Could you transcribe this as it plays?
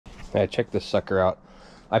Yeah, check this sucker out.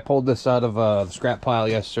 I pulled this out of the scrap pile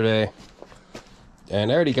yesterday, and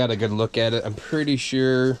I already got a good look at it. I'm pretty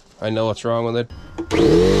sure I know what's wrong with it.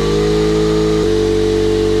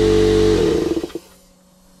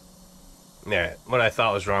 Yeah, what I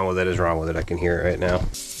thought was wrong with it is wrong with it. I can hear it right now.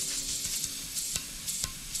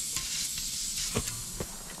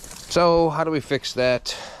 So, how do we fix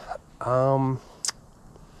that? Or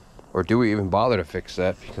do we even bother to fix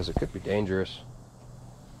that? Because it could be dangerous.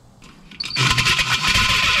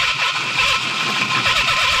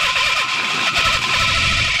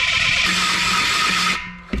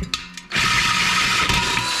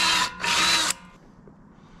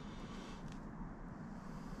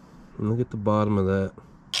 Look at the bottom of that.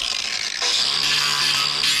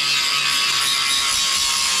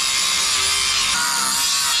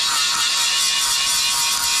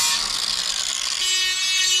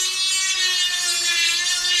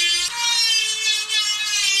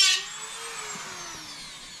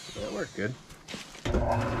 That worked good.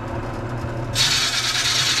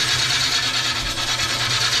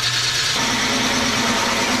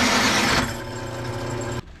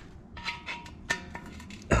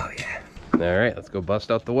 All right, let's go bust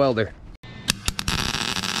out the welder.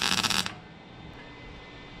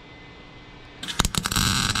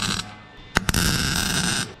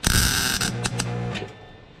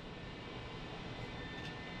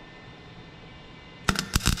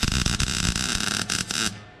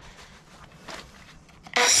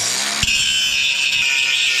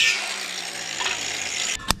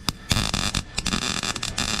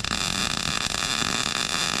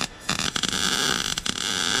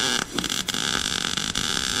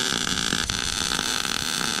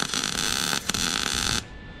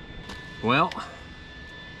 Well,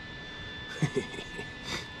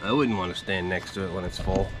 I wouldn't want to stand next to it when it's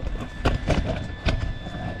full.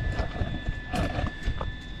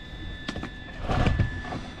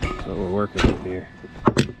 That's what we're working with here.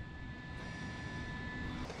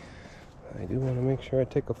 I do want to make sure I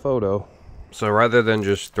take a photo. So rather than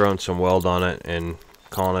just throwing some weld on it and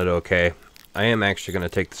calling it okay, I am actually going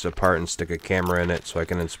to take this apart and stick a camera in it so I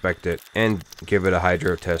can inspect it and give it a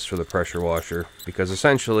hydro test for the pressure washer, because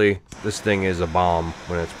essentially this thing is a bomb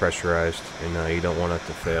when it's pressurized, and you don't want it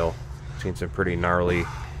to fail. I've seen some pretty gnarly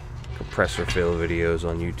compressor fail videos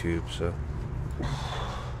on YouTube, so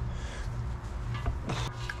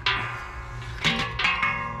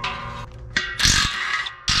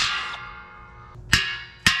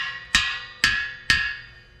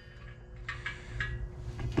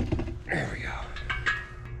there we go.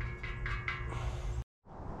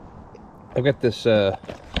 I've got this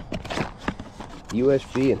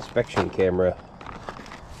USB inspection camera.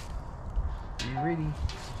 You ready?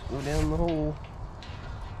 Go down the hole.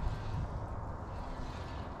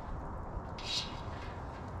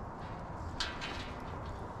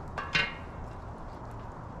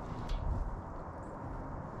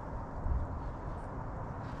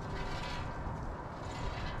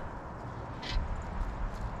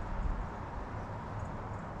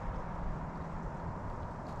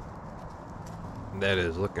 That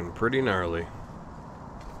is looking pretty gnarly.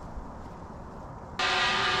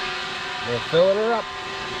 We're filling her up.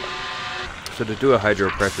 So to do a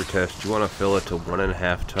hydro pressure test, you want to fill it to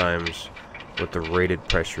 1.5 times what the rated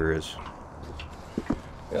pressure is.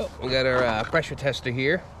 Well, we got our pressure tester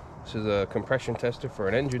here. This is a compression tester for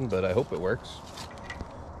an engine, but I hope it works.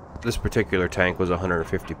 This particular tank was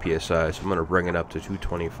 150 psi, so I'm going to bring it up to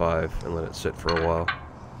 225 and let it sit for a while.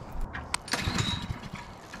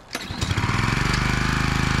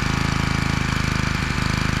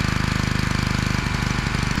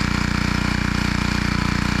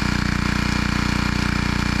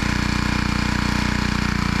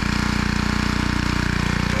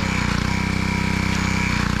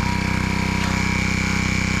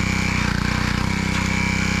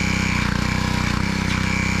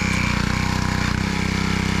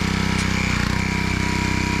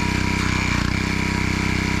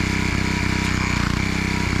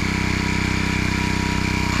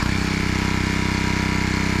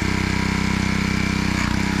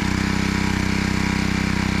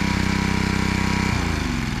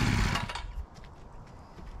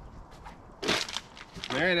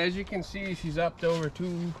 Alright, as you can see, she's up to over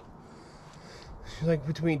she's like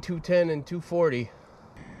between 210 and 240.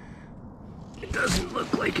 It doesn't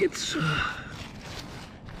look like it's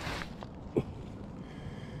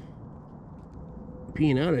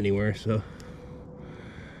peeing out anywhere, so.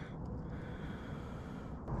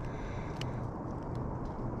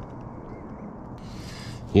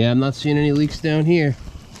 Yeah, I'm not seeing any leaks down here.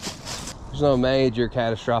 There's no major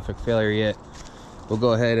catastrophic failure yet. We'll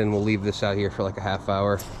go ahead and we'll leave this out here for like a half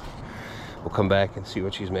hour. we'll come back and see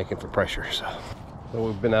what she's making for pressure. So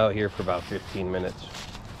we've been out here for about 15 minutes.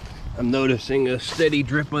 I'm noticing a steady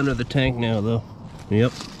drip under the tank now though.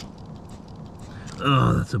 Yep.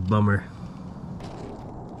 Oh, that's a bummer.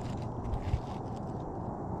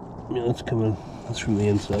 Yeah, that's coming. That's from the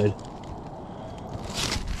inside.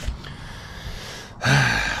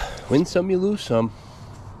 Win some, you lose some.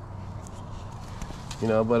 You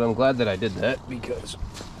know, but I'm glad that I did that because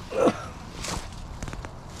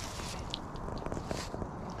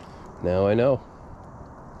now I know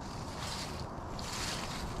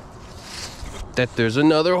that there's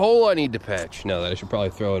another hole I need to patch. No, that I should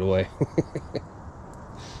probably throw it away.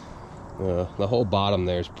 The whole bottom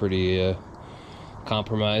there is pretty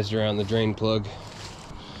compromised around the drain plug.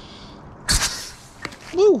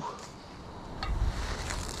 Woo!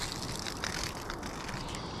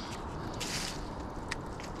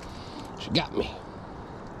 She got me.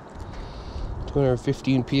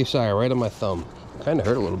 215 psi right on my thumb. Kind of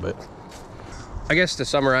hurt a little bit. I guess to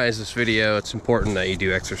summarize this video, it's important that you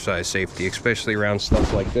do exercise safety, especially around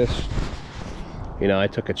stuff like this. You know, I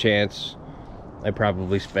took a chance. I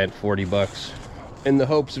probably spent 40 bucks in the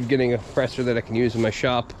hopes of getting a compressor that I can use in my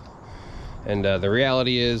shop. And the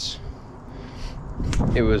reality is,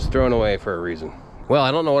 it was thrown away for a reason. Well,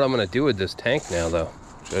 I don't know what I'm gonna do with this tank now though.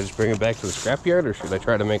 Should I just bring it back to the scrapyard, or should I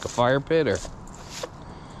try to make a fire pit, or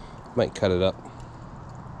might cut it up?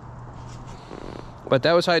 But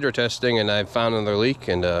that was hydro testing, and I found another leak,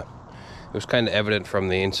 and it was kind of evident from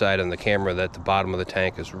the inside on the camera that the bottom of the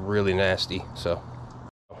tank is really nasty. So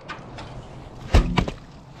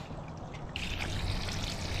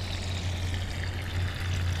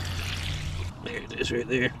there it is right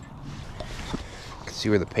there. You can see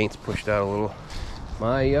where the paint's pushed out a little.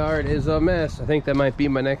 My yard is a mess. I think that might be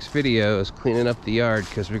my next video, is cleaning up the yard,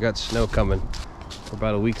 because we got snow coming. We're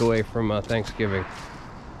about a week away from Thanksgiving.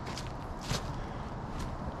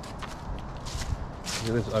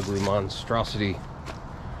 Look at this ugly monstrosity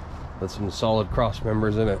with some solid cross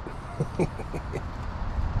members in it.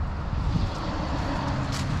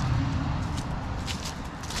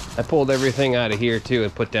 I pulled everything out of here too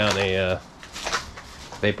and put down a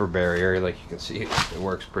vapor barrier. Like you can see, it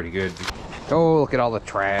works pretty good. Oh, look at all the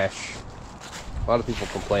trash. A lot of people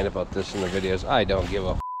complain about this in the videos. I don't give a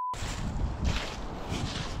f.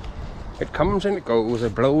 It comes and it goes,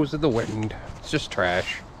 it blows with the wind. It's just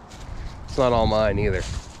trash. It's not all mine either.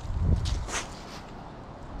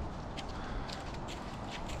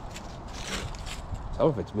 Some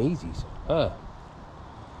of it's Maisie's, huh?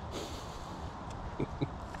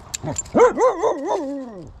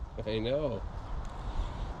 I know.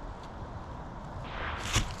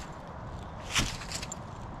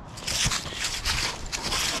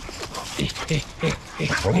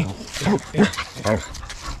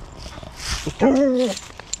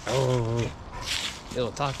 Oh,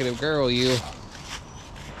 little talkative girl, you.